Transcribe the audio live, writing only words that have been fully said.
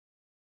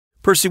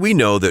Percy, we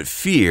know that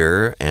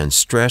fear and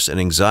stress and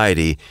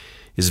anxiety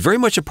is very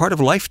much a part of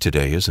life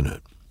today, isn't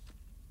it?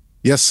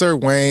 Yes, sir,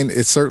 Wayne.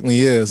 It certainly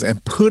is.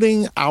 And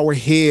putting our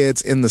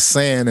heads in the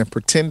sand and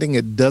pretending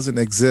it doesn't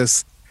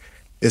exist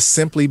is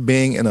simply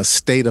being in a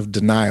state of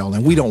denial.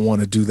 And we don't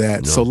want to do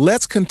that. No. So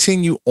let's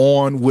continue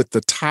on with the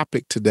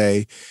topic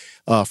today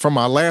from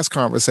our last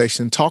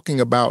conversation,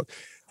 talking about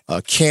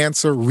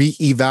cancer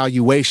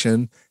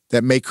reevaluation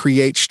that may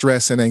create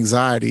stress and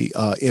anxiety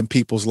in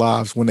people's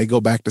lives when they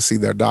go back to see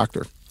their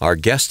doctor. Our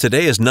guest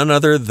today is none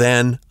other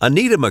than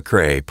Anita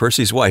McCrae.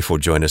 Percy's wife will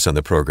join us on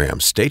the program.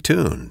 Stay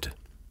tuned.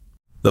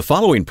 The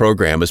following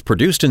program is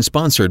produced and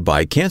sponsored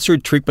by Cancer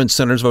Treatment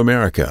Centers of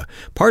America,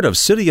 part of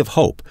City of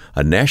Hope,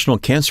 a National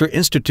Cancer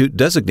Institute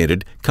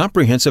designated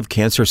comprehensive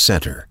cancer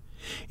center.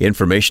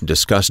 Information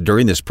discussed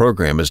during this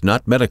program is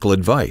not medical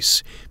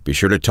advice. Be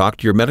sure to talk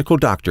to your medical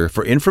doctor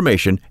for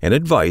information and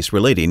advice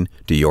relating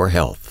to your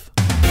health.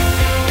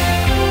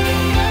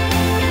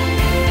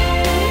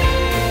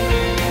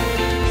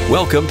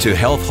 Welcome to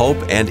Health, Hope,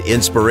 and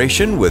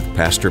Inspiration with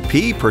Pastor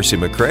P. Percy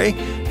McCrae,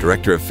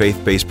 Director of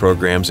Faith-Based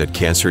Programs at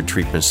Cancer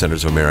Treatment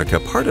Centers of America,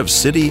 part of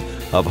City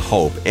of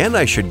Hope. And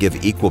I should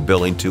give equal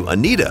billing to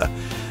Anita,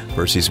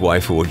 Percy's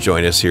wife, who will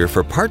join us here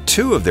for part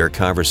 2 of their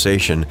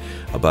conversation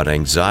about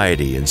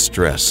anxiety and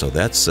stress. So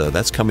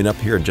that's coming up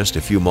here in just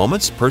a few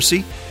moments.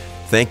 Percy,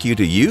 thank you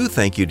to you.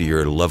 Thank you to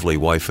your lovely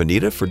wife,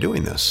 Anita, for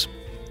doing this.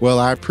 Well,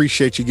 I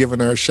appreciate you giving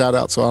her a shout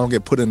out so I don't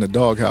get put in the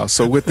doghouse.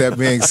 So with that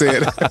being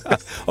said.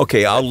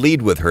 Okay, I'll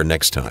lead with her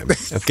next time.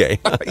 Okay.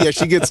 Yeah,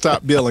 she gets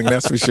top billing,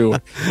 that's for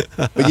sure.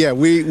 But yeah,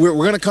 we're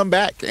going to come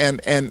back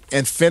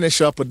and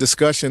finish up a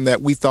discussion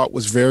that we thought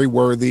was very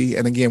worthy.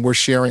 And again, we're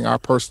sharing our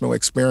personal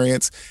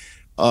experience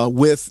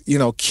with,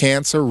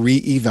 cancer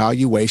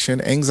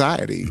reevaluation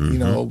anxiety,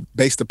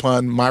 based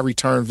upon my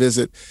return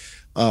visit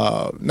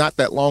not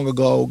that long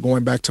ago,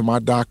 going back to my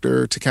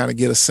doctor to kind of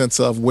get a sense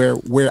of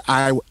where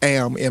I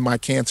am in my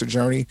cancer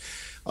journey.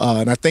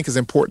 And I think it's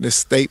important to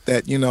state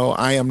that,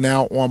 I am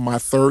now on my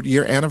 3rd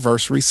year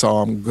anniversary, so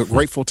I'm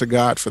grateful to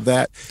God for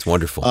that. It's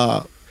wonderful.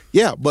 But,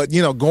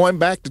 going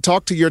back to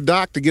talk to your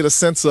doc to get a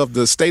sense of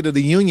the state of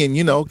the union,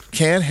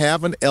 can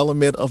have an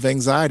element of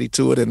anxiety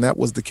to it, and that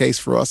was the case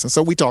for us. And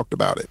so we talked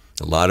about it.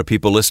 A lot of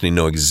people listening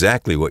know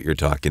exactly what you're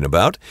talking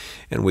about,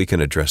 and we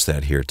can address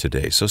that here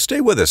today. So stay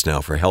with us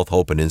now for Health,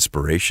 Hope, and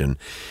Inspiration.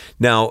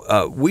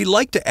 Now, we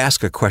like to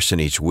ask a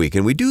question each week,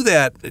 and we do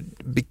that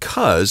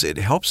because it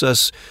helps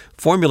us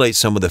formulate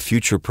some of the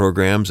future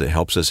programs. It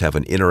helps us have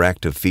an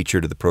interactive feature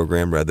to the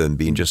program rather than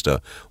being just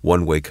a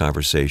one-way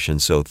conversation.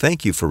 So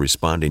thank you for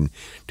responding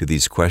to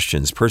these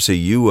questions. Percy,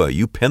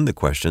 you penned the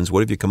questions. What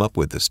have you come up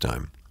with this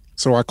time?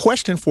 So our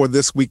question for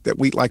this week that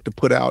we'd like to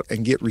put out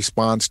and get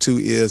response to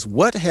is,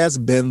 what has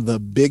been the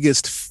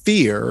biggest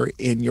fear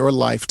in your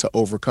life to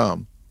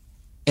overcome?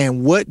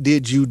 And what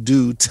did you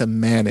do to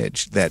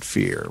manage that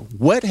fear?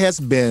 What has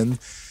been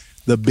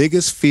the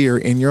biggest fear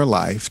in your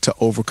life to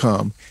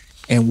overcome?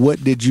 And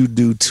what did you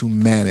do to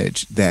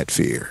manage that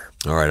fear?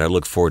 All right, I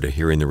look forward to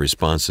hearing the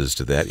responses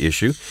to that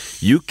issue.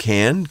 You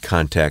can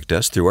contact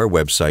us through our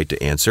website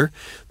to answer.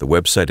 The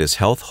website is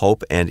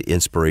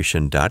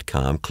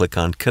healthhopeandinspiration.com. Click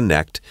on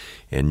Connect,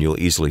 and you'll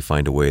easily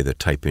find a way to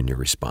type in your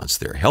response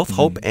there.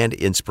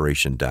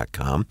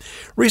 Healthhopeandinspiration.com.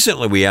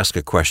 Recently, we asked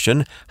a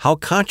question: how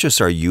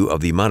conscious are you of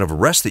the amount of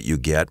rest that you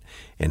get,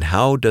 and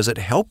how does it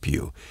help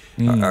you?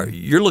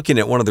 You're looking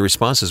at one of the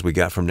responses we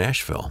got from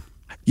Nashville.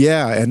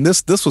 Yeah, and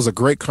this was a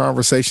great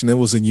conversation. It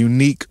was a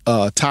unique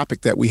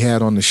topic that we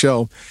had on the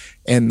show.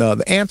 And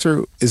the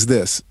answer is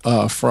this,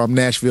 from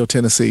Nashville,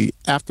 Tennessee.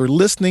 After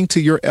listening to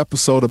your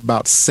episode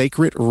about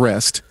sacred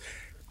rest,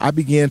 I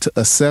began to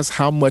assess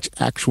how much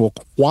actual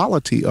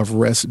quality of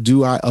rest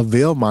do I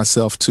avail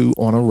myself to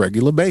on a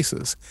regular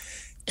basis,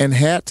 and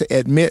had to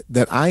admit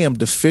that I am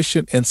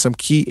deficient in some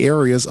key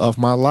areas of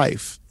my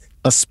life,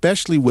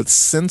 especially with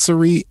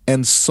sensory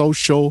and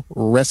social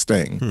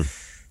resting.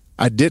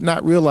 I did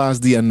not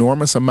realize the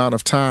enormous amount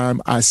of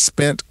time I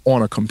spent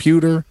on a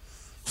computer,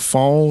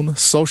 phone,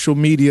 social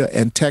media,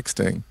 and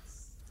texting.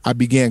 I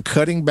began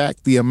cutting back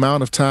the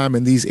amount of time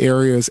in these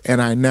areas,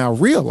 and I now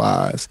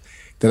realize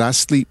that I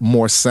sleep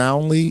more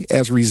soundly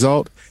as a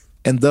result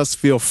and thus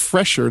feel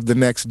fresher the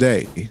next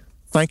day.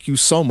 Thank you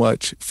so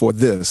much for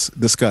this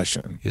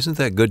discussion. Isn't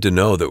that good to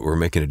know that we're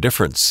making a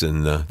difference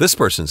in this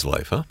person's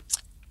life, huh?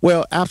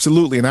 Well,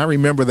 absolutely. And I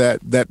remember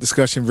that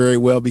discussion very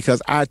well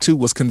because I, too,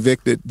 was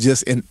convicted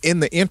just in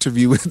the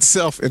interview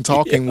itself and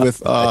talking with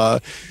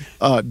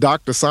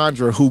Dr.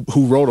 Sandra,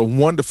 who wrote a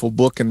wonderful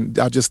book. And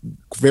I'll just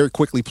very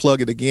quickly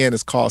plug it again.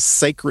 It's called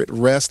Sacred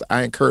Rest.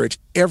 I encourage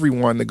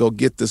everyone to go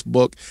get this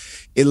book.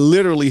 It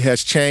literally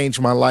has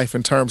changed my life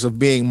in terms of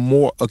being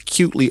more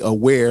acutely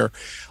aware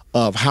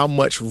of how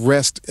much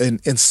rest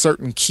in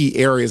certain key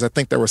areas. I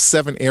think there were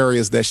 7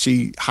 areas that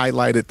she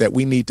highlighted that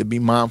we need to be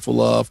mindful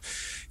of.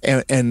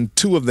 And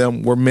 2 of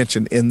them were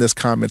mentioned in this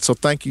comment. So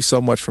thank you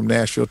so much from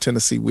Nashville,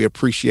 Tennessee. We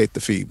appreciate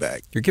the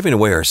feedback. You're giving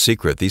away our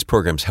secret. These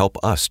programs help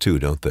us too,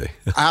 don't they?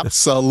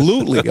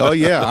 Absolutely. Oh,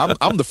 yeah.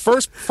 I'm the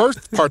first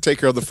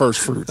partaker of the first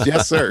fruit.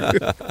 Yes,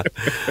 sir.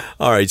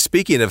 All right.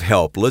 Speaking of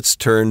help, let's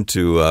turn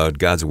to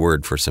God's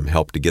Word for some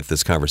help to get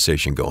this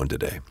conversation going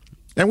today.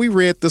 And we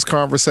read this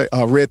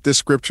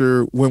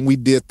scripture when we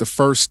did the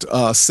first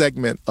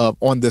segment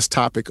on this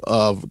topic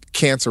of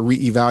cancer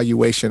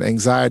reevaluation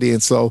anxiety.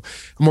 And so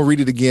I'm going to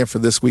read it again for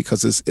this week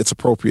because it's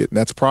appropriate. And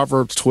that's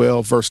Proverbs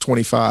 12, verse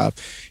 25.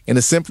 And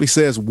it simply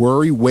says,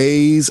 worry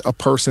weighs a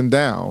person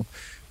down,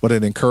 but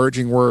an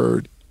encouraging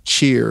word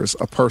cheers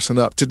a person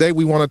up. Today,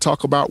 we want to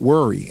talk about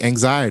worry,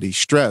 anxiety,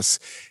 stress,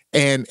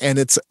 and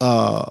its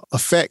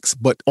effects.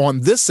 But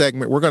on this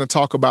segment, we're going to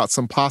talk about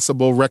some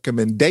possible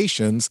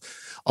recommendations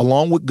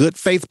along with good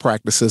faith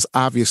practices,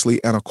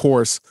 obviously, and of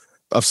course,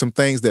 of some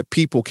things that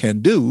people can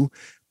do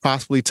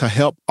possibly to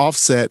help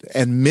offset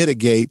and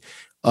mitigate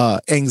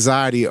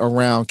anxiety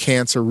around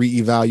cancer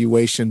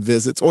reevaluation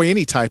visits or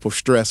any type of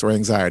stress or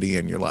anxiety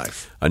in your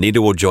life.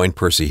 Anita will join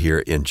Percy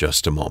here in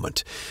just a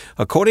moment.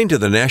 According to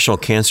the National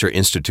Cancer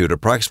Institute,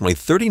 approximately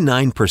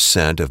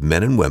 39% of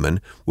men and women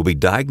will be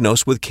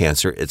diagnosed with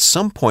cancer at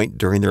some point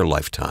during their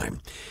lifetime.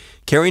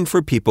 Caring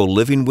for people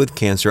living with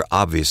cancer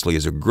obviously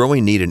is a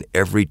growing need in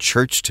every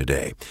church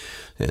today.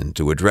 And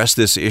to address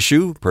this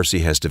issue, Percy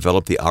has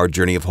developed the Our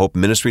Journey of Hope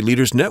Ministry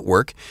Leaders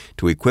Network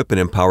to equip and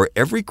empower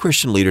every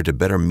Christian leader to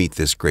better meet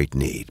this great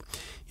need.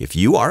 If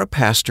you are a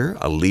pastor,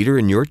 a leader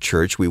in your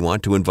church, we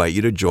want to invite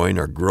you to join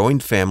our growing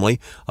family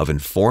of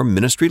informed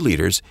ministry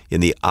leaders in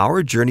the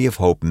Our Journey of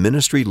Hope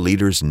Ministry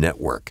Leaders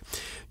Network.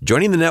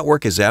 Joining the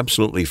network is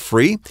absolutely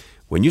free.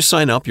 When you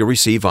sign up, you'll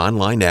receive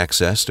online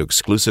access to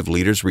exclusive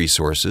leaders'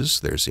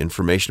 resources. There's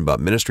information about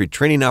ministry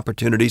training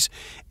opportunities,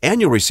 and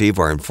you'll receive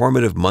our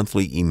informative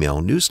monthly email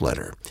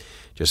newsletter.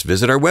 Just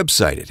visit our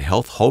website at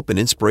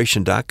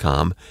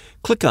healthhopeandinspiration.com,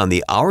 click on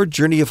the Our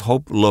Journey of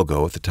Hope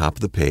logo at the top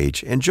of the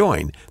page, and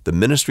join the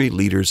Ministry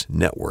Leaders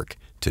Network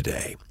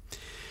today.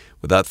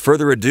 Without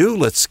further ado,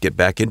 let's get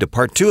back into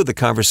part 2 of the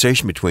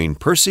conversation between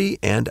Percy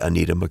and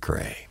Anita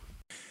McCrae.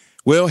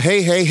 Well,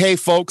 hey,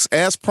 folks.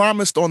 As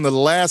promised on the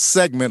last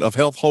segment of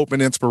Health, Hope,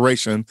 and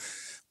Inspiration,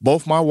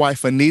 both my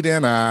wife Anita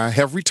and I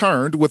have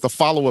returned with a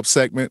follow-up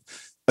segment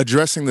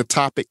addressing the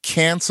topic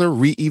cancer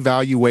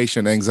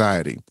reevaluation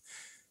anxiety.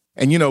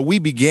 And, we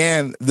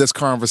began this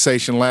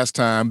conversation last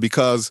time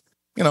because,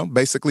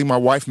 basically my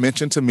wife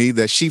mentioned to me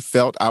that she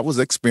felt I was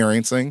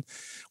experiencing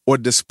or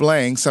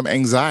displaying some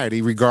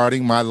anxiety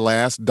regarding my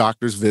last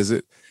doctor's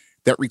visit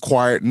that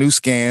required new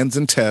scans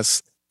and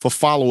tests for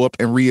follow-up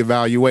and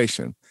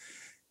reevaluation.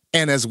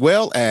 And as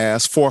well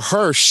as for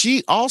her,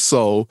 she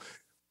also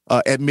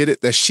admitted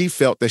that she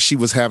felt that she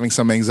was having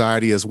some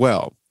anxiety as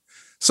well.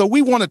 So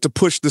we wanted to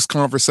push this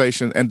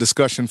conversation and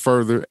discussion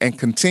further and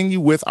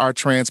continue with our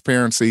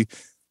transparency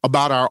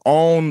about our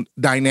own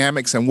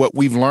dynamics and what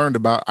we've learned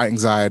about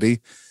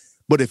anxiety.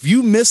 But if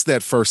you missed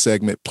that first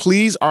segment,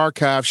 please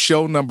archive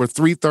show number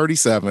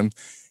 337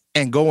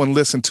 and go and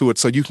listen to it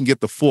so you can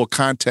get the full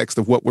context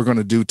of what we're going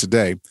to do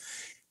today.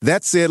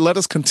 That said, let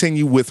us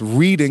continue with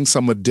reading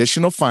some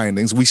additional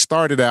findings. We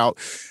started out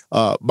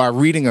by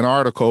reading an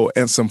article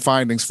and some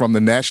findings from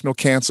the National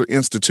Cancer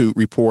Institute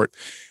report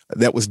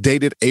that was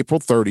dated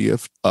April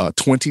 30th,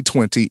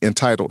 2020,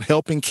 entitled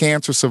Helping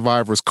Cancer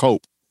Survivors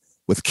Cope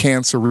with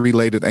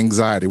Cancer-Related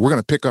Anxiety. We're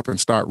going to pick up and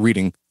start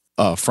reading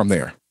from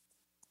there.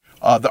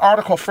 The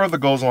article further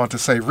goes on to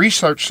say,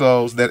 research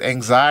shows that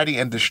anxiety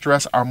and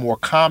distress are more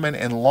common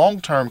in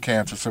long-term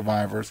cancer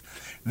survivors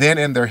than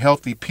in their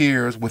healthy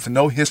peers with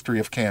no history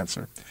of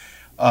cancer.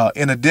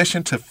 In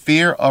addition to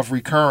fear of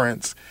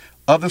recurrence,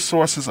 other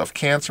sources of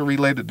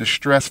cancer-related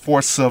distress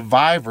for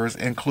survivors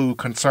include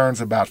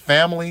concerns about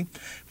family,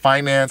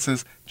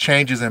 finances,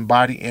 changes in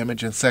body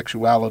image and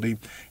sexuality,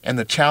 and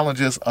the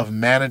challenges of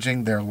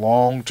managing their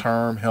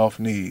long-term health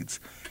needs.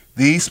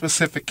 These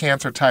specific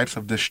cancer types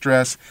of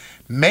distress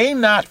may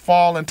not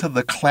fall into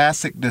the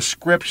classic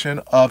description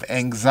of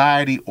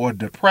anxiety or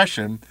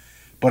depression,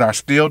 but are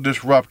still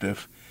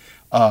disruptive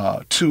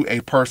to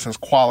a person's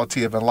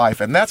quality of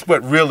life. And that's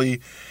what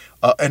really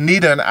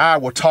Anita and I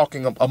were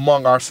talking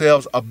among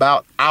ourselves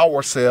about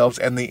ourselves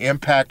and the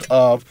impact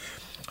of,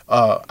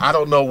 I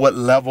don't know what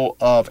level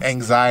of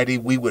anxiety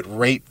we would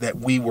rate that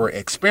we were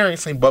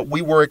experiencing, but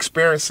we were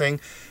experiencing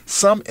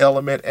some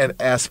element and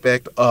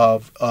aspect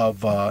of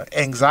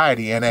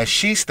anxiety. And as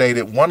she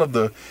stated, one of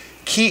the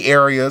key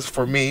areas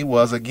for me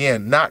was,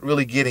 again, not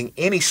really getting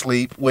any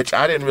sleep, which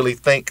I didn't really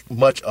think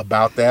much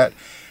about that,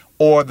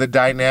 or the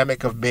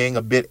dynamic of being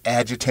a bit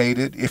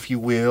agitated, if you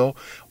will,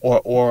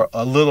 or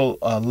a little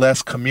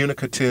less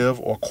communicative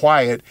or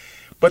quiet.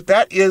 But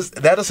that is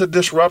a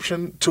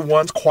disruption to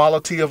one's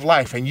quality of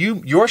life. And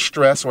your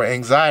stress or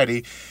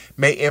anxiety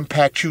may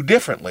impact you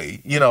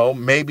differently,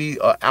 maybe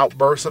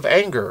outbursts of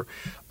anger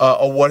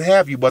or what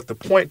have you. But the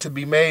point to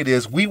be made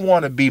is we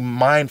want to be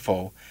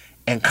mindful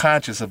and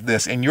conscious of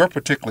this. In your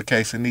particular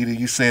case, Anita,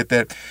 you said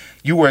that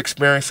you were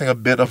experiencing a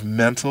bit of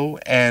mental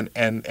and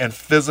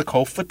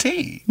physical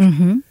fatigue.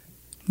 Mm-hmm.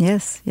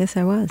 Yes,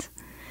 I was.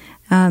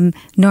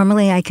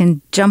 Normally I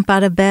can jump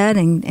out of bed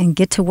and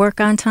get to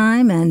work on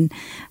time, and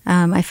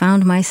I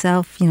found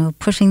myself,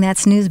 pushing that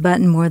snooze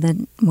button more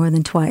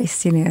than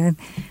twice.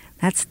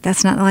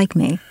 That's not like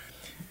me.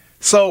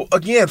 So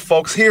again,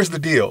 folks, here's the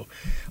deal.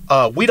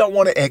 We don't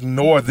want to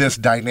ignore this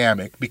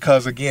dynamic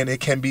because, again,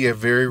 it can be a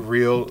very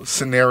real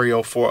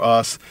scenario for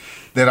us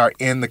that are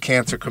in the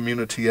cancer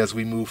community as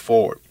we move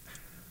forward.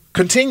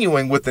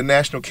 Continuing with the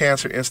National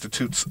Cancer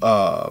Institute's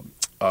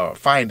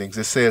findings,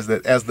 it says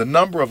that as the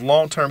number of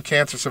long-term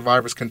cancer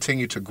survivors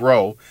continue to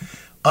grow,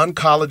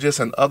 oncologists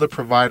and other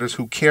providers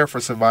who care for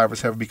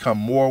survivors have become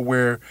more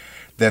aware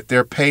that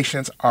their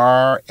patients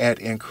are at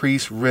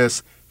increased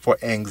risk for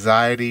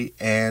anxiety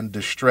and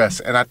distress.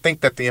 And I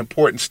think that the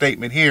important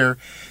statement here,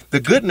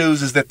 the good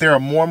news is that there are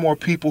more and more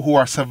people who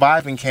are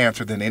surviving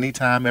cancer than any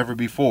time ever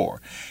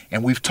before.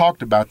 And we've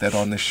talked about that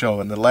on this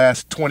show. In the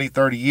last 20,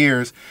 30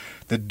 years,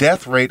 the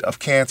death rate of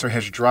cancer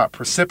has dropped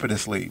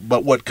precipitously.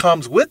 But what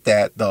comes with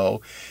that,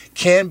 though,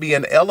 can be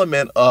an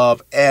element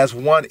of, as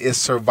one is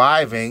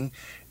surviving,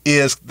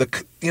 is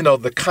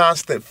the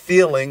constant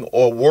feeling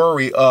or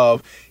worry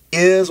of,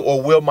 is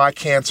or will my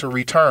cancer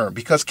return?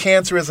 Because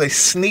cancer is a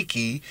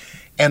sneaky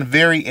and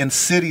very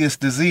insidious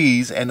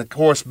disease. And of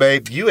course,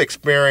 babe, you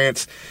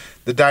experience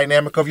the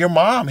dynamic of your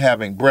mom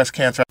having breast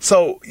cancer.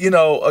 So,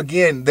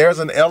 again, there's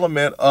an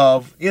element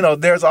of,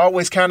 there's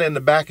always kind of in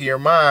the back of your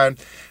mind,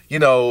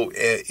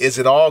 is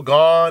it all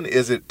gone?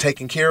 Is it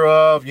taken care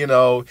of?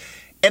 And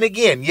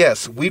again,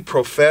 yes, we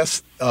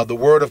profess the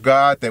word of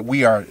God that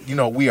we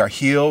are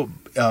healed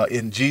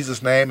in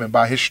Jesus' name, and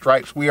by his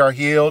stripes we are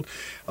healed.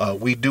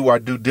 We do our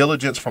due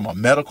diligence from a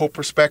medical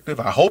perspective.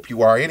 I hope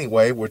you are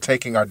anyway. We're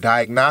taking our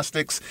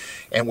diagnostics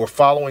and we're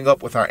following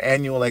up with our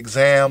annual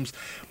exams,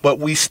 but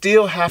we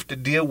still have to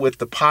deal with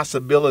the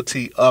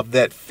possibility of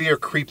that fear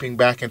creeping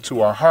back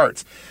into our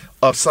hearts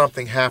of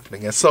something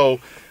happening. And so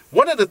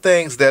one of the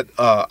things that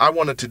I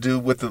wanted to do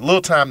with the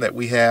little time that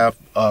we have,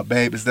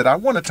 babe, is that I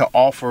wanted to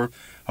offer,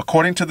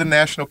 according to the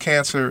National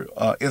Cancer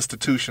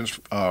Institution's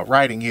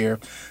writing here,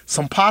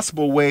 some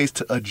possible ways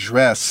to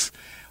address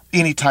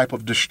any type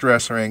of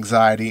distress or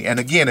anxiety. And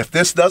again, if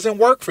this doesn't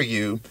work for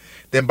you,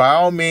 then by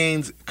all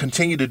means,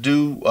 continue to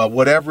do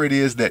whatever it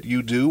is that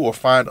you do or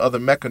find other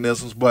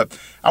mechanisms. But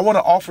I want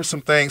to offer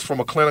some things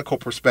from a clinical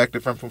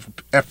perspective and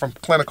from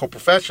clinical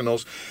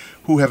professionals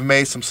who have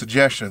made some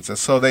suggestions. And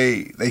so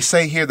they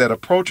say here that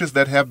approaches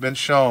that have been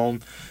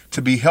shown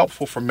to be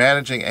helpful for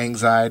managing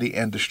anxiety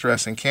and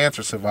distress in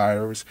cancer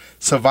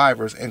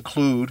survivors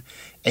include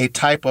a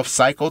type of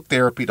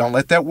psychotherapy. Don't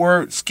let that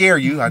word scare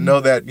you. I know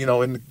that,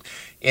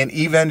 in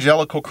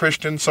evangelical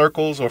Christian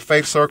circles or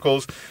faith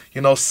circles,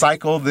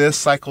 cycle this,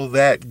 cycle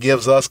that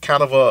gives us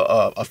kind of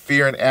a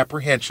fear and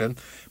apprehension.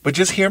 But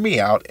just hear me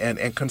out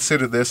and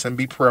consider this and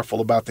be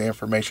prayerful about the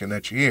information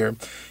that you hear.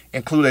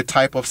 Include a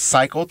type of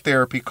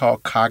psychotherapy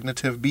called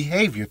cognitive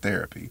behavior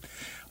therapy,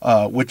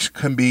 which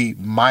can be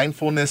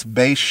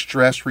mindfulness-based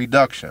stress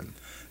reduction,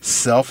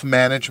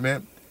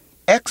 self-management,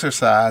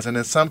 exercise, and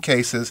in some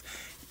cases,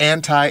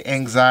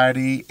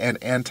 anti-anxiety and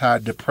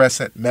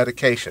antidepressant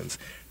medications.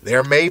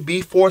 There may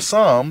be for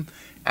some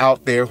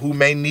out there who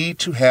may need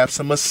to have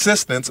some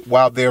assistance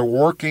while they're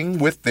working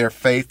with their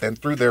faith and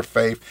through their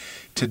faith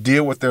to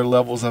deal with their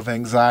levels of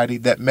anxiety.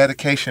 That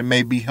medication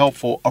may be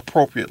helpful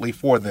appropriately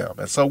for them.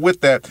 And so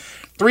with that,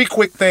 3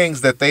 quick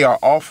things that they are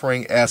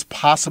offering as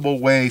possible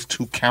ways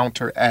to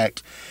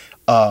counteract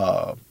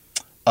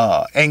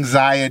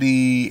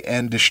anxiety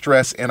and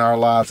distress in our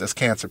lives as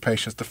cancer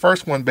patients. The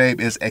first one,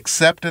 babe, is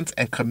acceptance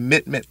and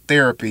commitment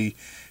therapy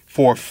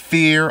for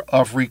fear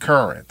of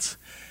recurrence.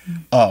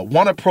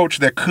 One approach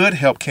that could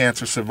help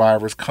cancer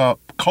survivors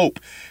cope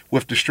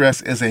with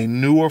distress is a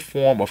newer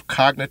form of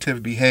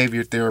cognitive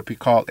behavior therapy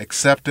called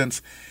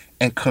acceptance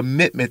and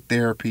commitment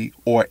therapy,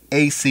 or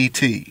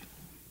ACT.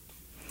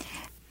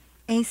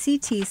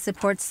 ACT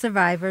supports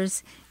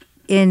survivors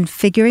in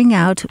figuring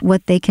out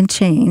what they can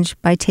change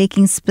by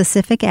taking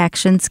specific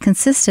actions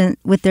consistent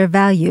with their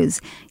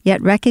values,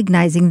 yet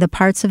recognizing the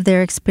parts of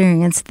their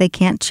experience they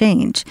can't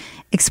change,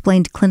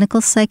 explained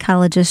clinical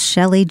psychologist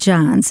Shelley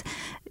Johns,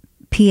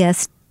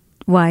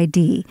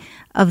 PSYD,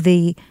 of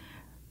the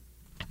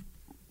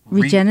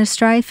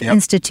Regenstrife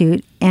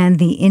Institute and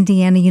the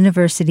Indiana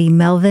University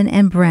Melvin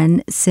and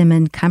Bren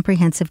Simon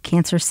Comprehensive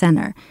Cancer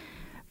Center.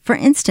 For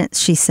instance,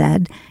 she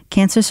said,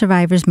 cancer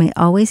survivors may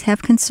always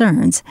have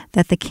concerns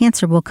that the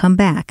cancer will come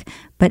back,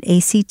 but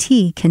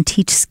ACT can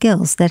teach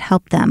skills that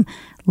help them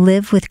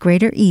live with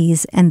greater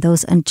ease and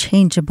those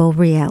unchangeable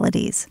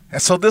realities.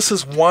 And so this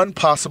is one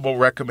possible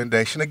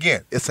recommendation.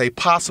 Again, it's a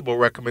possible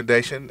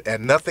recommendation,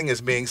 and nothing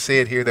is being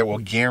said here that will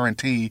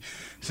guarantee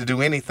to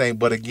do anything.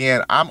 But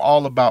again, I'm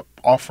all about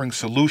offering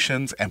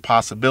solutions and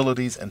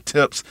possibilities and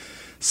tips.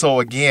 So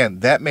again,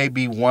 that may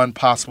be one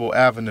possible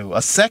avenue.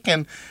 A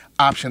second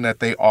option that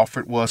they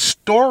offered was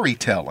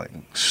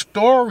storytelling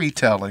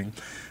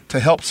to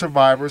help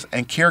survivors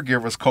and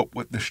caregivers cope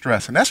with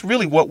distress. And that's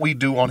really what we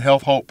do on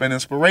Health, Hope, and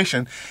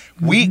Inspiration.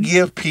 We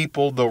give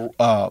people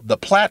the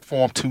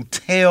platform to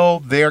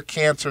tell their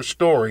cancer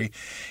story.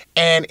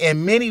 And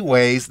in many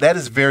ways, that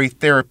is very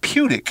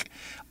therapeutic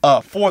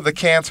for the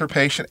cancer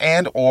patient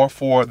and or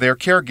for their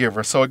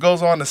caregiver. So it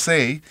goes on to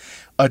say,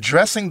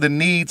 addressing the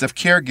needs of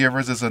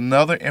caregivers is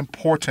another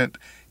important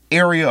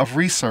area of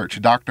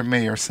research, Dr.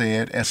 Mayer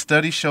said, as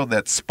studies show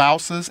that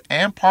spouses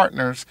and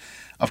partners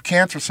of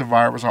cancer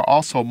survivors are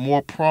also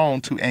more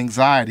prone to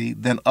anxiety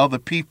than other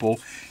people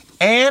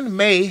and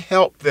may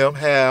help them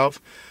help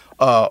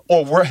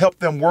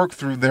them work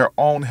through their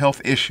own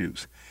health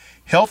issues.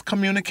 Health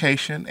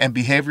communication and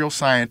behavioral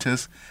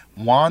scientist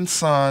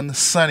Won-Sun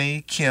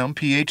Sunny Kim,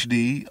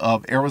 PhD,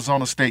 of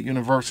Arizona State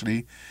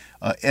University,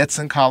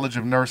 Edson College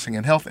of Nursing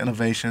and Health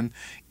Innovation,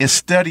 is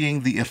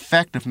studying the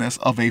effectiveness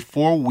of a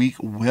 4-week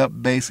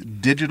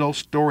web-based digital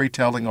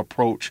storytelling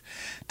approach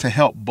to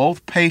help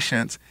both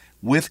patients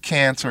with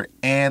cancer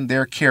and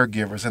their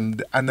caregivers.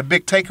 And the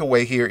big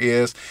takeaway here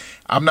is,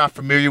 I'm not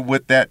familiar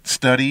with that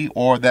study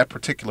or that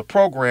particular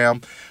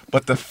program,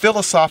 but the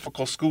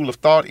philosophical school of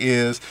thought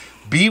is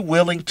be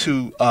willing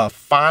to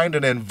find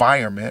an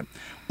environment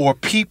or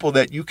people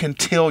that you can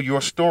tell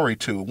your story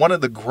to. One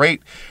of the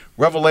great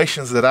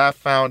revelations that I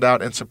found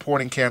out in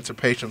supporting cancer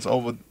patients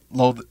over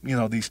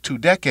these 2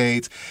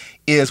 decades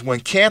is when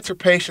cancer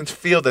patients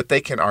feel that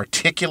they can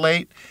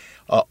articulate,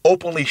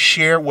 openly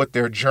share what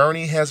their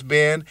journey has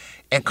been,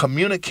 and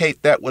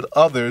communicate that with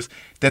others,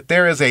 that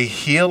there is a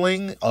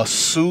healing, a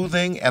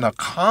soothing, and a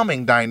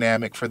calming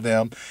dynamic for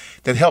them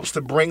that helps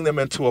to bring them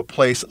into a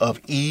place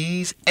of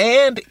ease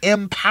and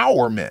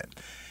empowerment.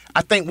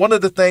 I think one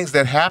of the things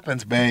that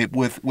happens, babe,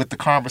 with the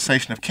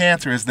conversation of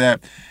cancer is that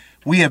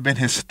we have been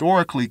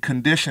historically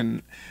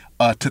conditioned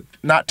to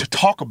not to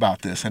talk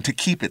about this and to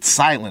keep it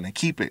silent and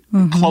keep it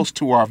close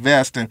to our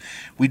vest, and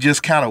we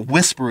just kind of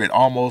whisper it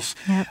almost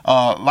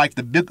like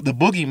the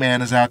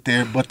boogeyman is out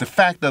there. But the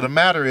fact of the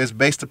matter is,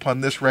 based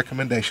upon this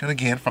recommendation,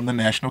 again from the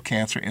National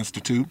Cancer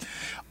Institute,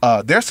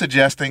 they're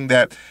suggesting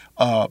that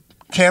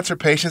cancer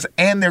patients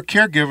and their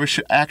caregivers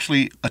should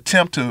actually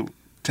attempt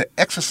to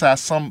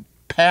exercise some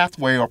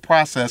pathway or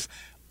process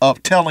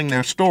of telling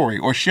their story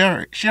or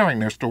sharing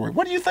their story.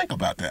 What do you think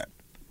about that?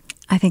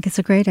 I think it's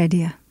a great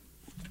idea.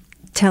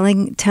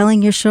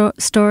 Telling your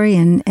story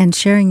and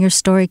sharing your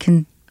story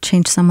can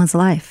change someone's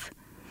life.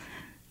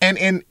 And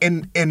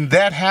in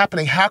that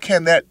happening, how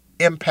can that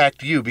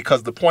impact you?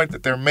 Because the point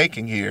that they're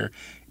making here,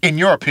 in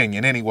your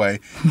opinion anyway,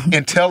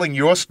 in telling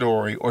your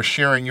story or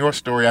sharing your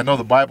story, I know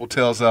the Bible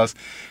tells us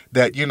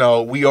that,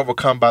 we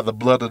overcome by the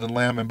blood of the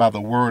Lamb and by the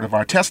word of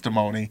our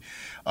testimony.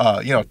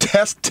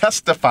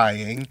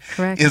 Testifying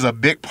Correct. Is a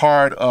big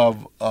part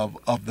of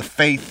the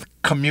faith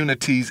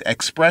community's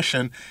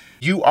expression.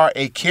 You are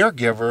a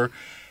caregiver.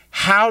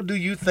 How do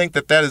you think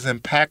that is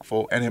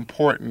impactful and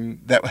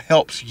important, that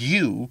helps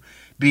you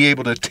be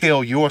able to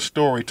tell your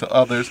story to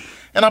others?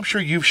 And I'm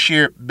sure you've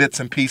shared bits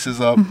and pieces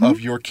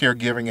of your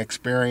caregiving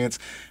experience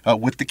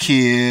with the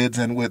kids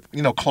and with,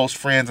 close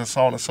friends and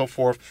so on and so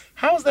forth.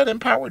 How has that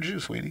empowered you,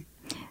 sweetie?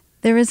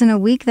 There isn't a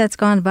week that's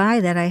gone by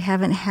that I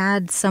haven't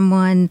had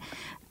someone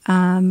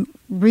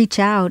reach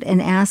out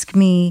and ask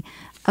me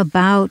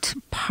about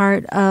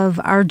part of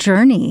our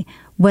journey,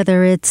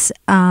 whether it's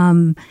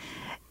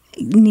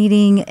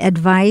needing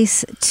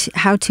advice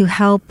how to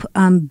help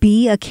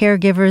be a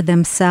caregiver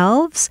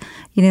themselves.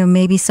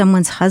 Maybe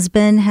someone's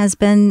husband has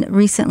been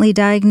recently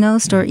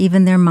diagnosed, or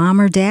even their mom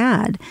or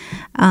dad,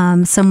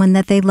 someone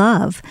that they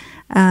love.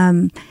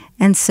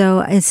 And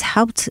so it's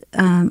helped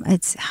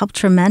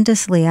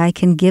tremendously. I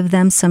can give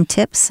them some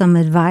tips, some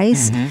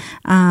advice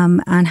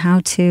on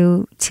how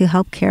to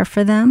help care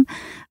for them.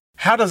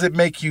 How does it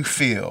make you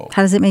feel?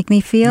 How does it make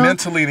me feel?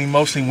 Mentally and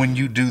emotionally when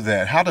you do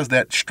that. How does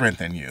that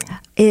strengthen you?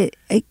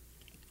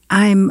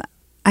 I'm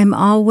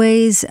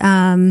always,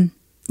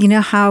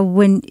 how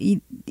when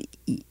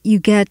you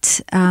get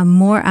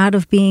more out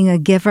of being a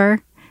giver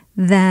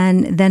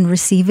than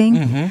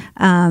receiving.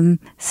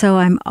 So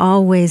I'm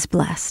always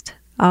blessed.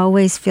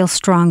 Always feel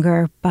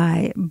stronger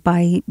by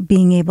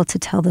being able to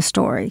tell the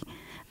story,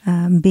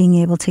 being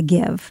able to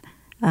give,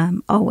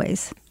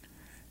 always.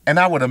 And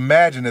I would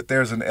imagine that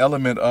there's an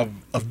element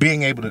of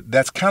being able to,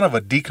 that's kind of a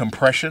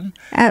decompression,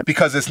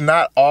 because it's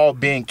not all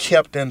being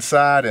kept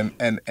inside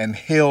and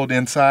held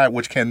inside,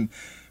 which can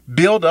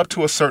build up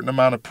to a certain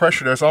amount of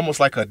pressure. There's almost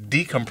like a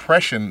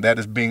decompression that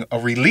is a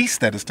release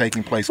that is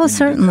taking place. Well,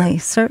 certainly,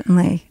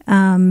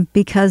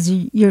 because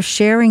you're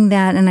sharing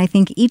that. And I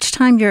think each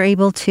time you're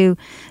able to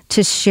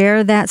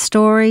share that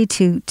story,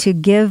 to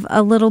give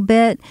a little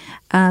bit,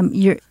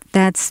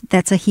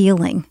 that's a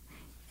healing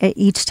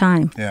each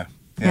time. Yeah.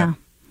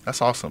 That's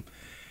awesome.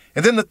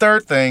 And then the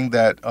third thing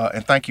that,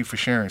 and thank you for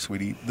sharing,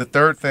 sweetie, the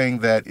third thing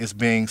that is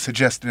being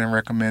suggested and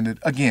recommended,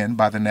 again,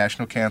 by the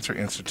National Cancer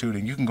Institute,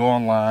 and you can go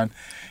online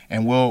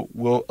and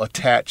we'll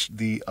attach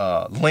the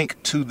link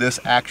to this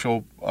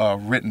actual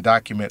written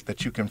document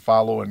that you can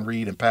follow and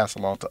read and pass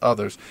along to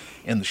others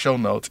in the show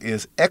notes,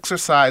 is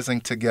Exercising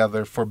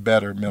Together for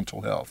Better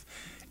Mental Health.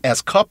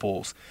 as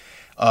couples.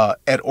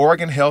 At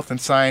Oregon Health and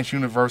Science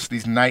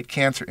University's Knight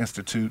Cancer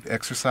Institute,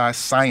 exercise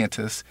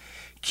scientist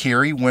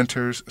Carrie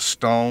Winters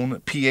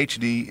Stone,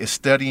 PhD, is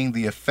studying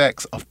the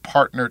effects of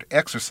partnered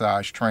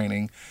exercise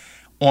training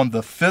on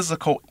the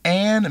physical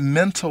and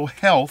mental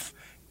health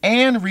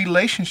and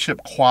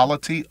relationship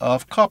quality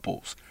of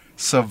couples,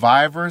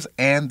 survivors,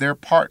 and their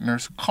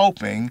partners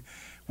coping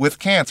with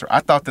cancer. I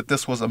thought that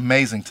this was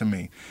amazing to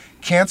me.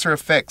 Cancer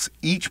affects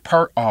each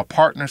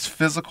partner's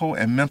physical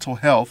and mental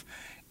health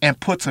and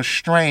puts a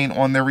strain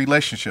on their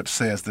relationship,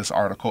 says this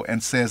article,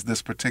 and says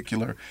this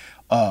particular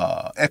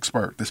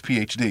expert, this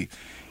PhD.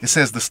 It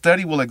says the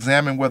study will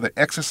examine whether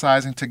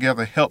exercising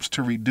together helps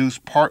to reduce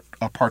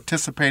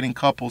participating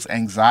couples'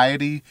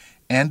 anxiety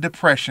and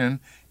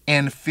depression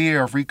and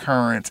fear of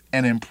recurrence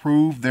and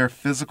improve their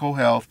physical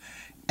health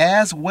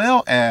as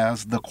well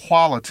as the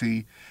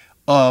quality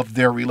of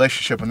their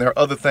relationship. And there are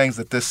other things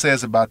that this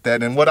says about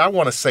that. And what I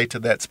want to say to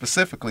that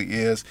specifically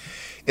is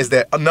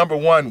that, number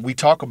one, we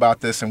talk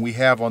about this and we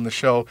have on the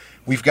show,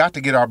 we've got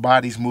to get our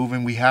bodies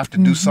moving. We have to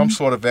do some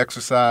sort of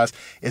exercise.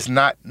 It's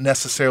not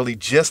necessarily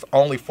just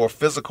only for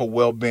physical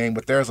well-being,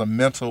 but there's a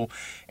mental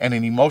and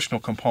an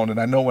emotional component.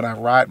 I know when I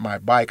ride my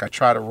bike, I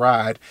try to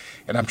ride,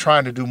 and I'm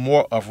trying to do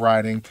more of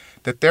riding,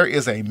 that there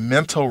is a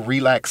mental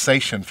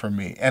relaxation for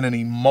me and an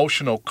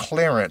emotional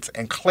clearance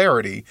and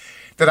clarity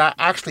that I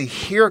actually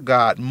hear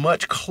God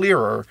much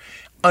clearer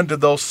under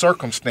those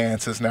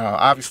circumstances. Now,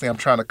 obviously, I'm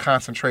trying to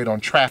concentrate on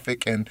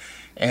traffic and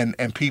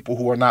people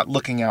who are not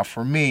looking out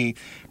for me,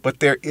 but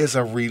there is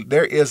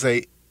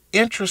a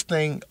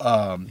interesting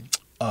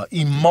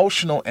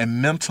emotional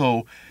and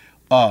mental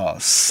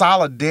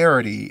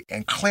solidarity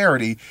and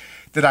clarity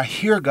that I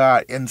hear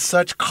God in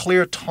such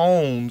clear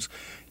tones,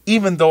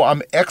 even though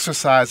I'm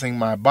exercising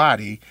my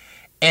body.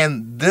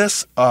 And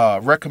this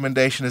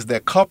recommendation is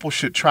that couples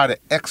should try to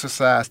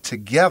exercise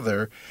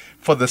together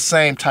for the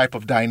same type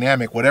of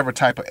dynamic, whatever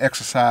type of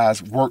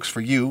exercise works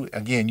for you.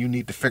 Again, you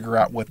need to figure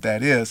out what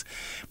that is.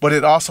 But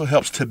it also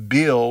helps to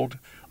build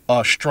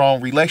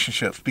strong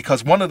relationships,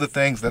 because one of the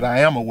things that I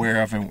am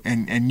aware of,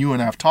 and you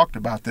and I have talked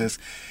about this,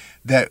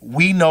 that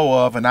we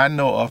know of, and I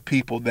know of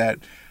people that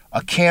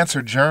a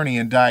cancer journey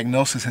and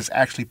diagnosis has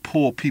actually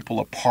pulled people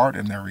apart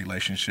in their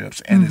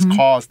relationships and is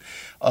caused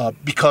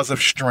because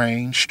of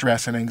strain,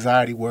 stress, and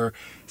anxiety, where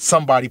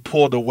somebody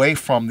pulled away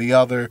from the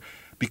other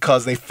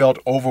because they felt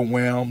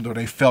overwhelmed or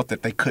they felt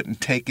that they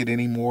couldn't take it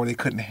anymore, they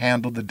couldn't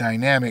handle the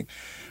dynamic.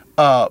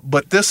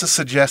 But this is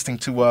suggesting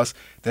to us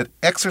that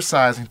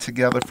exercising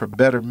together for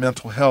better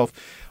mental health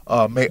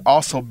may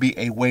also be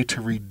a way to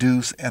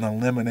reduce and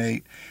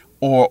eliminate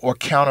or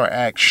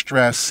counteract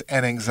stress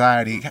and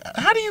anxiety.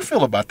 How do you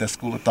feel about that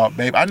school of thought,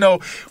 babe? I know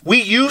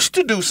we used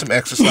to do some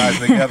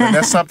exercising together, and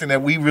that's something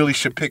that we really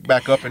should pick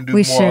back up and do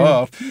more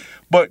of.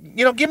 But,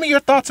 give me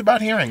your thoughts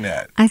about hearing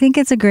that. I think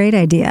it's a great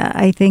idea.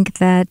 I think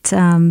that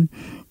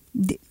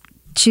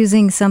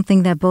choosing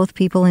something that both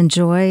people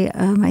enjoy,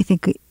 I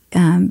think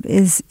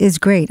is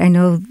great. I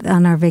know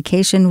on our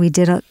vacation we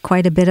did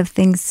quite a bit of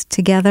things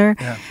together,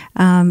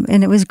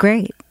 and it was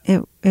great.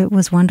 It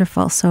was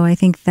wonderful. So I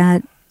think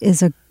that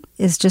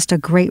is just a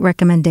great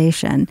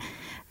recommendation.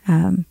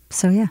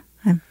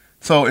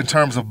 So in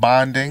terms of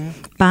bonding,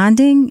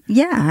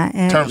 yeah.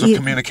 In terms of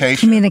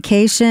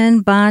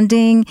communication,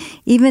 bonding,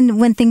 even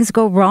when things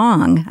go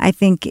wrong, I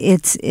think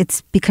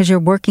it's because you're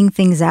working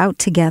things out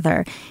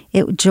together.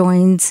 It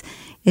joins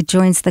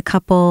the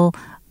couple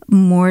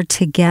more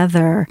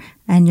together,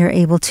 and you're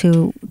able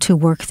to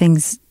work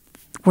things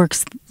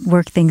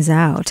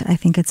out. I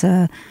think it's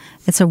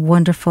a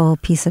wonderful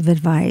piece of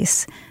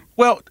advice.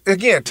 Well,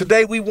 again,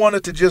 today we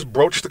wanted to just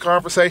broach the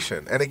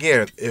conversation. And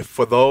again, if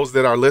for those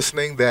that are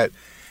listening that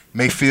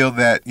may feel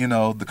that,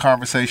 the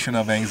conversation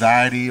of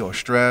anxiety or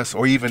stress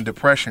or even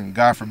depression,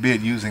 God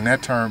forbid using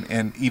that term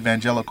in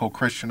evangelical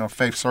Christian or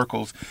faith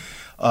circles,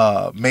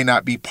 may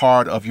not be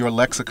part of your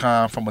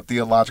lexicon from a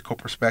theological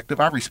perspective,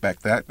 I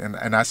respect that.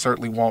 And I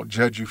certainly won't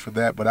judge you for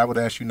that, but I would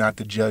ask you not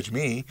to judge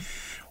me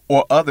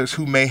or others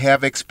who may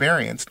have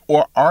experienced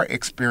or are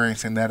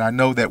experiencing that. I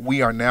know that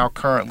we are now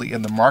currently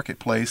in the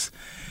marketplace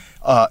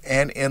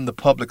and in the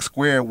public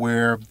square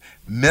where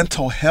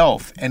mental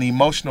health and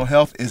emotional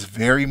health is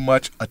very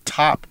much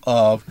atop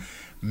of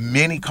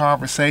many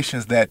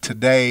conversations that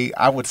today,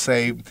 I would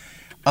say,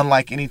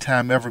 unlike any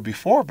time ever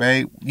before,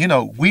 babe,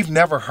 we've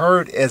never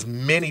heard as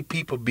many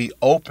people be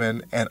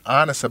open and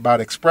honest about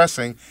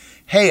expressing,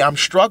 hey, I'm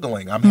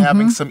struggling. I'm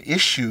having some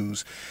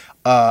issues.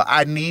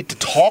 I need to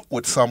talk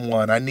with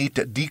someone. I need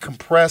to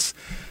decompress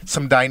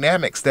some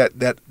dynamics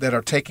that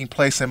are taking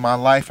place in my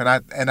life.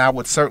 And I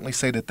would certainly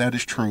say that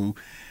is true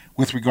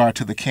with regard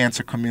to the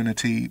cancer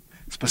community,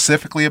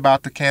 specifically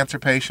about the cancer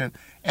patient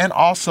and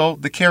also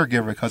the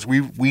caregiver, because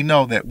we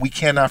know that we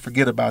cannot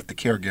forget about the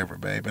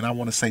caregiver, babe. And I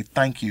want to say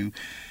thank you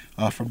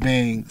for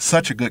being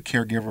such a good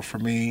caregiver for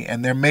me.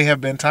 And there may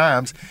have been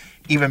times,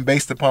 even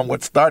based upon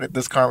what started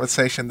this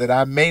conversation, that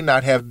I may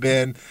not have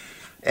been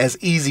as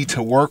easy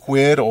to work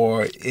with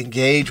or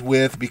engage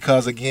with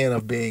because, again,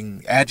 of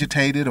being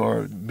agitated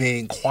or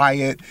being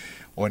quiet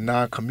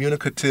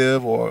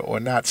non-communicative or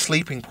not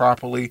sleeping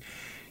properly,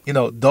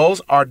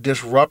 those are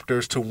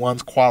disruptors to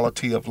one's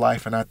quality of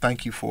life. And I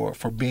thank you for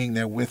being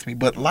there with me.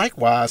 But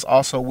likewise,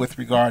 also with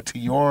regard to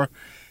your,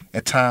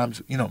 at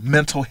times,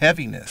 mental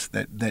heaviness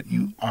that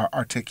you are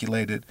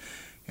articulated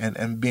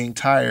and being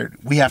tired,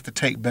 we have to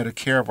take better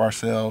care of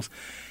ourselves.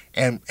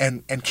 And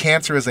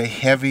cancer is a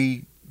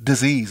heavy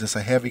disease. It's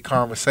a heavy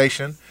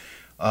conversation.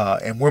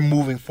 And we're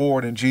moving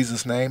forward in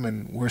Jesus' name,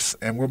 and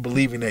we're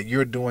believing that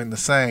you're doing the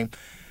same.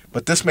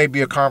 But this may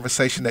be a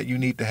conversation that you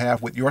need to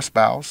have with your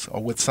spouse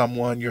or with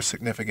someone, your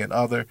significant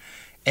other,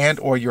 and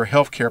or your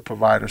healthcare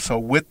provider. So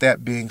with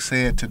that being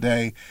said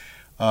today,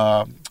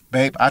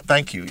 babe, I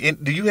thank you.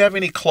 Do you have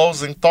any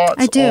closing thoughts?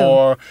 I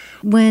do.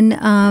 When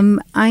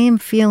I am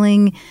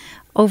feeling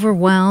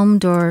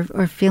overwhelmed or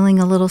feeling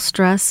a little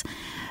stress,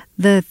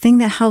 the thing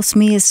that helps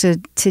me is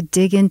to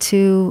dig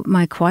into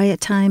my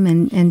quiet time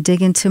and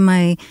dig into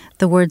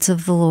the words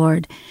of the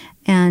Lord.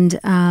 And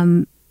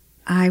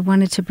I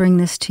wanted to bring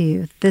this to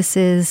you. This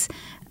is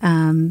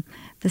Philippians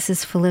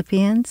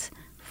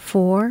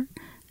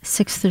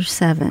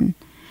 4:6-7.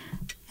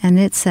 And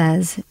it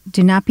says,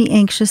 "Do not be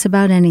anxious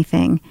about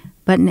anything,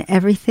 but in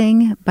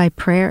everything, by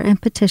prayer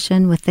and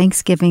petition with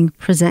thanksgiving,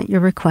 present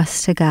your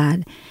requests to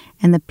God.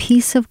 And the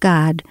peace of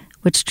God,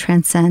 which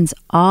transcends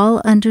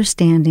all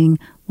understanding,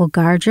 will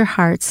guard your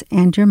hearts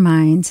and your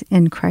minds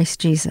in Christ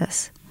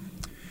Jesus."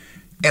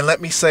 And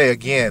let me say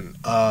again,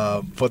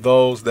 for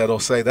those that'll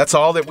say, that's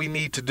all that we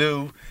need to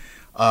do,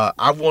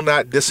 I will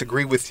not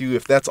disagree with you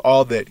if that's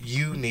all that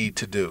you need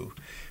to do.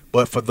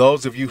 But for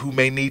those of you who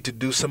may need to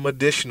do some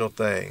additional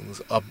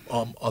things,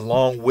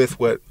 along with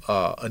what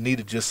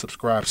Anita just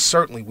subscribed,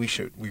 certainly we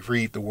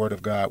read the Word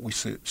of God. We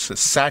should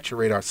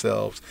saturate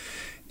ourselves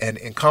and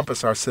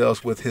encompass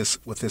ourselves with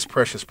his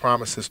precious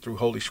promises through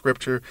Holy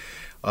Scripture,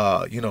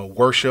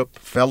 worship,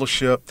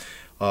 fellowship,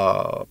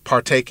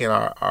 partake in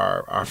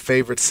our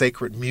favorite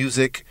sacred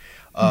music,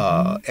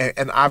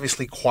 and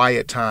obviously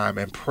quiet time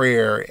and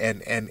prayer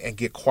and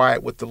get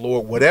quiet with the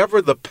Lord.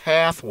 Whatever the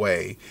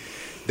pathway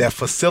that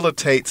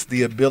facilitates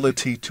the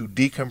ability to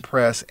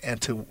decompress and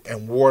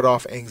ward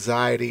off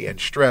anxiety and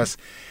stress,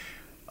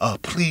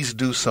 please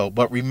do so.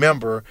 But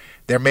remember,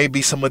 there may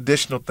be some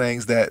additional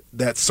things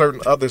that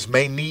certain others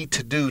may need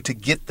to do to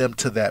get them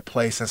to that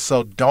place. And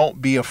so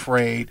don't be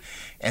afraid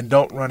and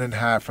don't run and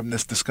hide from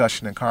this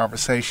discussion and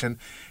conversation.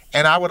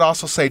 And I would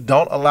also say,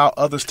 don't allow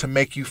others to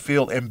make you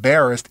feel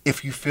embarrassed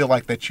if you feel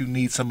like that you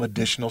need some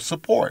additional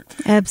support.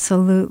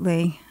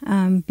 Absolutely.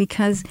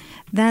 Because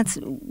that's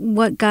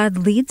what God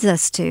leads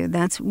us to.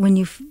 That's when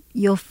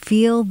you'll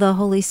feel the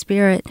Holy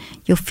Spirit.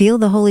 You'll feel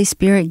the Holy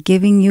Spirit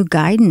giving you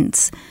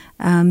guidance.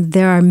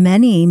 There are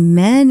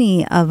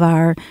many of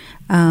our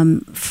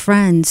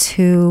friends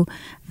who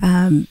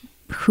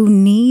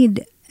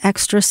need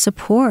extra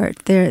support.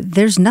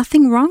 There's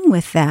nothing wrong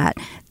with that.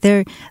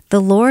 The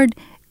Lord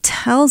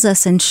tells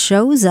us and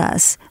shows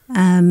us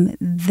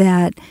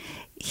that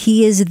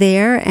He is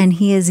there, and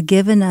He has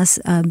given us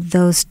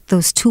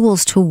those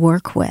tools to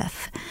work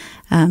with.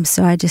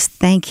 So I just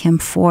thank Him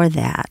for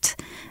that.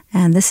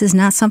 And this is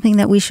not something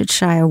that we should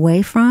shy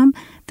away from.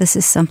 This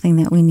is something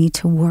that we need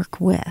to work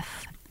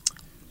with.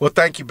 Well,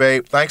 thank you,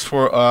 babe. Thanks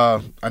for,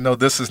 I know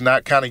this is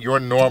not kind of your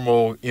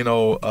normal,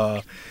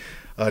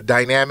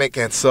 dynamic.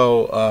 And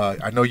so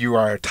I know you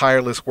are a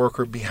tireless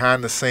worker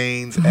behind the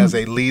scenes as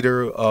a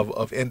leader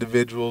of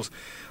individuals.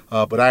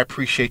 But I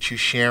appreciate you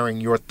sharing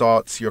your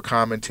thoughts, your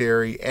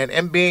commentary,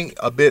 and being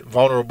a bit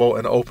vulnerable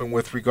and open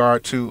with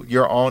regard to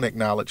your own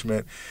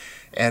acknowledgement.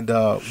 And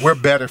we're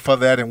better for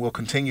that, and we'll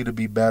continue to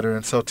be better.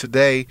 And so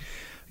today,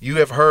 you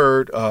have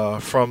heard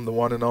from the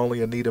one and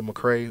only Anita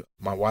McCray,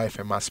 my wife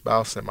and my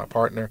spouse and my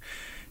partner.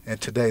 And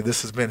today,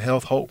 this has been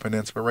Health, Hope, and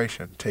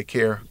Inspiration. Take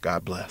care.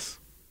 God bless.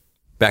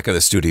 Back in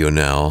the studio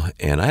now,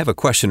 and I have a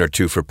question or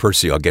two for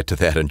Percy. I'll get to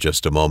that in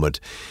just a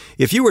moment.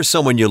 If you or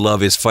someone you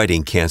love is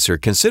fighting cancer,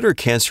 consider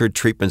Cancer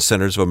Treatment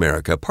Centers of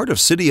America, part of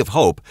City of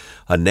Hope,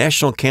 a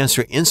National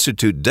Cancer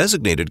Institute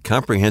designated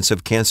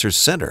comprehensive cancer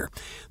center.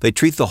 They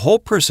treat the whole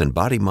person,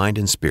 body, mind,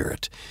 and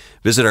spirit.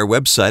 Visit our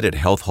website at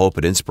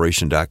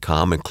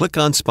healthhopeandinspiration.com and click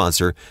on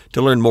Sponsor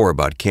to learn more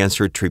about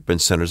Cancer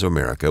Treatment Centers of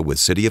America with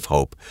City of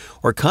Hope,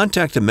 or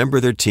contact a member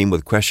of their team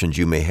with questions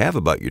you may have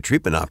about your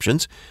treatment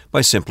options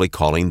by simply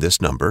calling this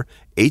number,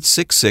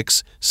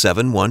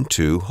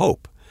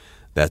 866-712-HOPE.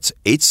 That's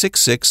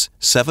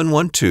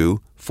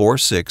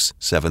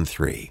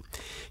 866-712-4673.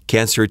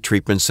 Cancer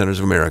Treatment Centers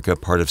of America,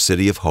 part of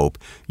City of Hope,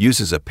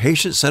 uses a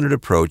patient-centered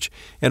approach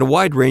and a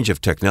wide range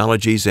of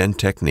technologies and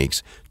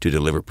techniques to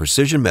deliver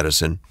precision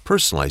medicine,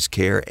 personalized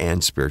care,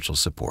 and spiritual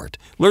support.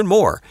 Learn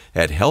more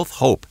at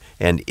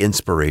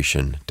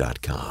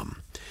healthhopeandinspiration.com.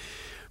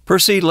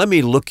 Percy, let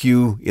me look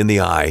you in the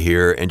eye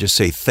here and just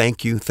say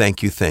thank you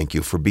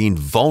for being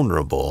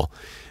vulnerable.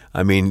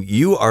 I mean,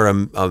 you are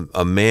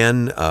a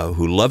man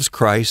who loves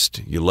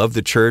Christ, you love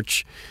the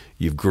church,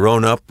 you've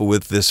grown up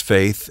with this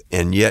faith,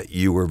 and yet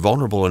you were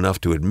vulnerable enough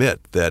to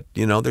admit that,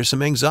 there's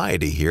some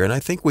anxiety here, and I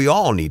think we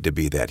all need to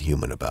be that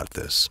human about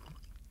this.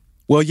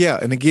 Well, yeah.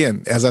 And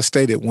again, as I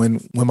stated,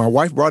 when my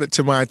wife brought it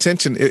to my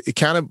attention, it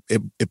kind of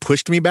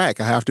pushed me back.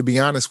 I have to be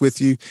honest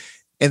with you.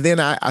 And then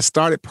I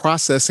started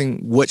processing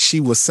what she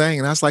was saying.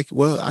 And I was like,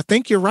 well, I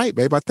think you're right,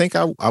 babe. I think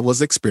I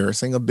was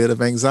experiencing a bit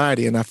of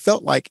anxiety. And I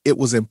felt like it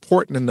was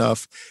important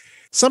enough.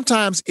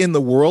 Sometimes in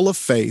the world of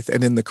faith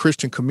and in the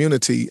Christian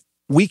community,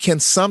 we can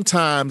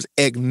sometimes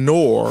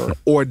ignore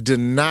or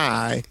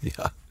deny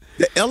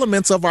the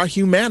elements of our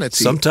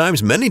humanity.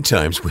 Sometimes, many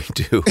times we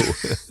do.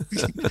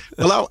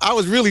 Well, I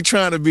was really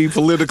trying to be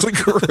politically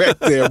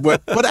correct there,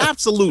 but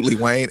absolutely,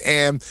 Wayne.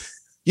 And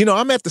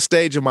I'm at the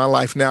stage of my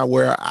life now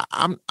where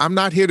I'm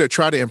not here to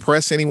try to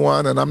impress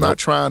anyone, and I'm not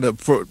trying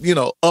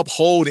to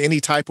uphold any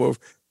type of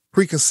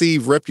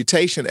preconceived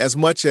reputation as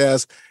much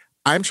as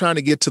I'm trying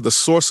to get to the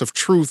source of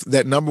truth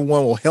that, number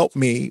one, will help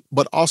me,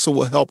 but also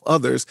will help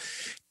others.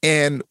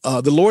 And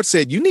the Lord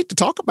said, you need to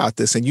talk about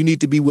this, and you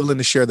need to be willing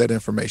to share that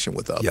information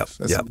with others.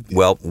 Yep.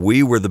 Well,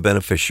 we were the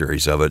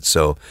beneficiaries of it.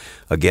 So,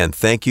 again,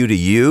 thank you to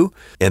you,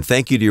 and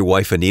thank you to your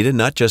wife, Anita,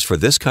 not just for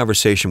this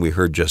conversation we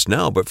heard just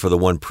now, but for the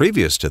one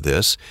previous to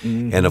this.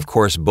 Mm-hmm. And, of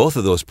course, both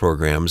of those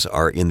programs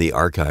are in the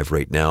archive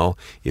right now.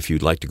 If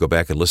you'd like to go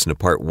back and listen to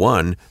part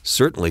one,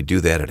 certainly do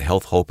that at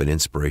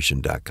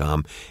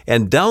healthhopeandinspiration.com.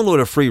 And download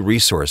a free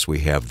resource we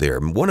have there.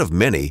 One of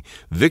many,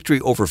 Victory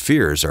Over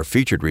Fear is our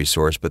featured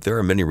resource, but there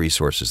are many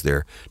resources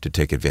there to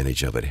take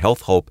advantage of it.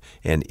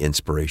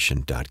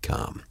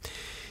 healthhopeandinspiration.com.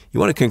 You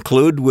want to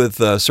conclude with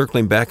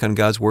circling back on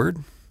God's Word?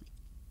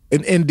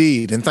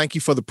 Indeed. And thank you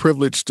for the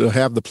privilege to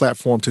have the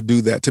platform to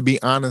do that, to be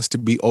honest, to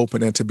be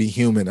open, and to be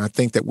human. I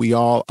think that we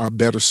all are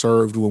better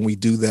served when we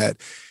do that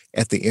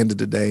at the end of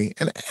the day.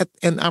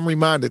 And I'm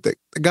reminded that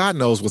God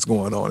knows what's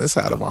going on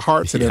inside of our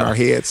hearts and in our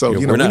heads. So,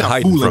 we're not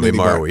hiding from Him,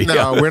 are we?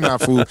 No, we're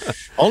not fooling.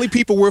 Only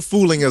people we're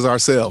fooling is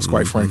ourselves,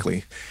 quite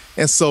frankly.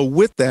 And so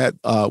with that,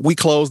 we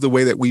close the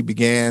way that we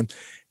began.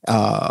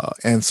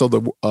 And so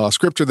the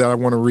scripture that I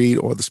want to read,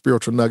 or the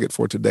spiritual nugget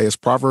for today, is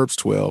Proverbs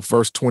 12,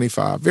 verse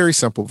 25. Very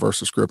simple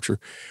verse of scripture.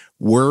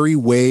 Worry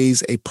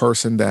weighs a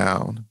person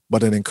down,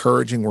 but an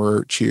encouraging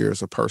word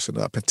cheers a person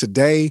up. And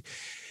today,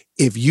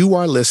 if you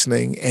are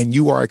listening and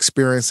you are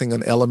experiencing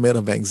an element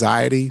of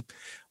anxiety,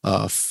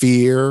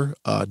 fear,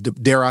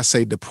 dare I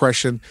say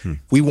depression,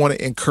 we want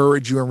to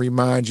encourage you and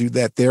remind you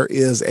that there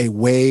is a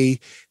way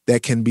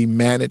that can be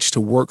managed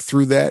to work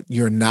through that.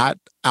 You're not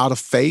out of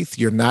faith.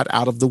 You're not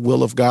out of the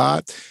will of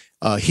God.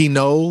 He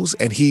knows,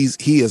 and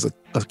he is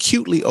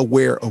acutely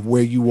aware of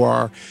where you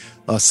are.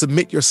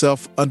 Submit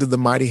yourself under the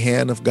mighty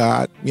hand of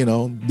God.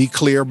 Be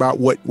clear about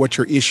what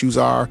your issues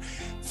are.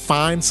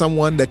 Find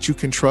someone that you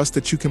can trust,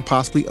 that you can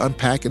possibly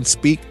unpack and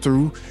speak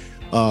through,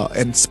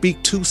 and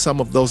speak to some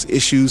of those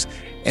issues,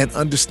 and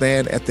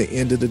understand at the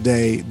end of the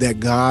day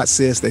that God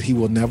says that He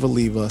will never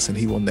leave us and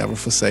He will never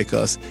forsake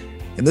us.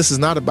 And this is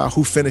not about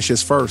who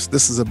finishes first.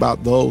 This is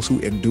about those who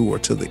endure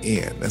to the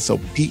end. And so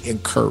be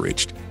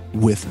encouraged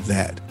with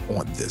that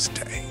on this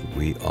day.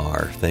 We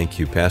are. Thank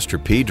you, Pastor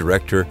P.,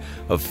 Director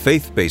of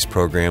Faith-Based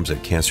Programs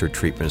at Cancer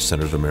Treatment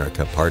Centers of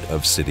America, part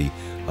of City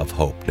of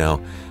Hope. Now,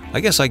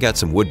 I guess I got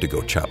some wood to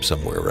go chop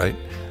somewhere, right?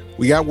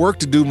 We got work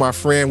to do, my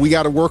friend. We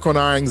got to work on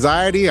our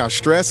anxiety, our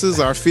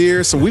stresses, our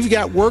fears. So we've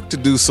got work to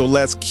do. So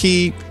let's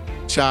keep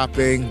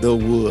chopping the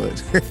wood.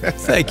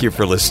 Thank you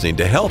for listening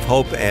to Health,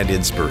 Hope, and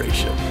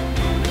Inspiration.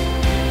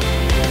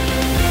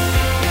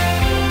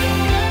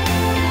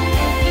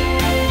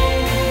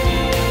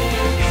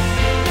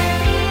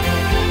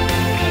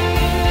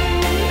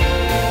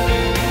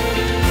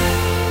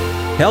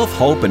 Health,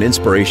 Hope, and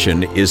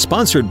Inspiration is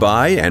sponsored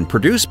by and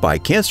produced by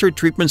Cancer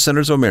Treatment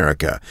Centers of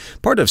America,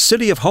 part of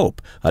City of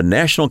Hope, a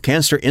National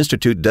Cancer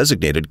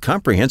Institute-designated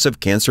comprehensive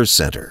cancer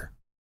center.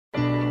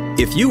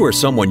 If you or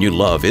someone you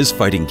love is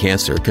fighting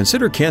cancer,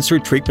 consider Cancer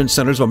Treatment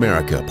Centers of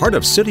America, part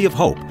of City of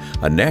Hope,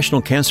 a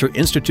National Cancer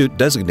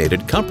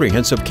Institute-designated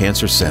comprehensive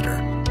cancer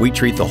center. We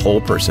treat the whole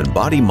person,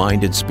 body,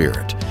 mind, and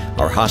spirit.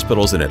 Our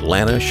hospitals in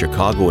Atlanta,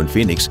 Chicago, and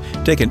Phoenix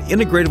take an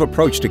integrative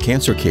approach to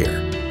cancer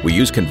care. We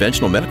use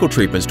conventional medical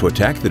treatments to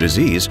attack the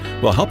disease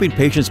while helping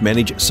patients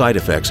manage side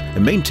effects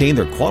and maintain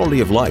their quality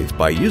of life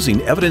by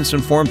using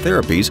evidence-informed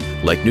therapies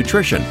like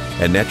nutrition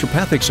and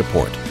naturopathic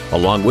support,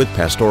 along with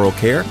pastoral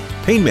care,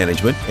 pain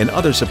management, and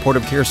other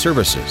supportive care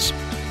services.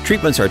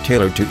 Treatments are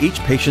tailored to each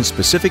patient's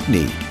specific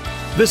need.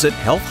 Visit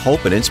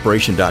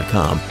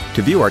healthhopeandinspiration.com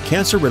to view our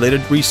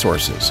cancer-related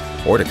resources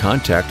or to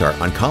contact our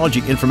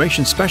oncology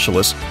information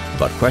specialists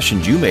about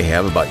questions you may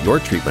have about your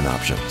treatment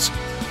options.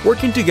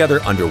 Working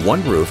together under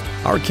one roof,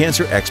 our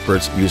cancer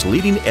experts use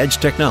leading-edge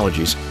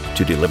technologies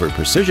to deliver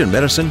precision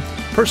medicine,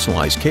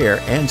 personalized care,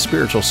 and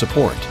spiritual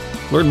support.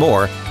 Learn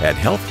more at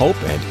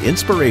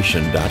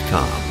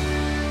healthhopeandinspiration.com.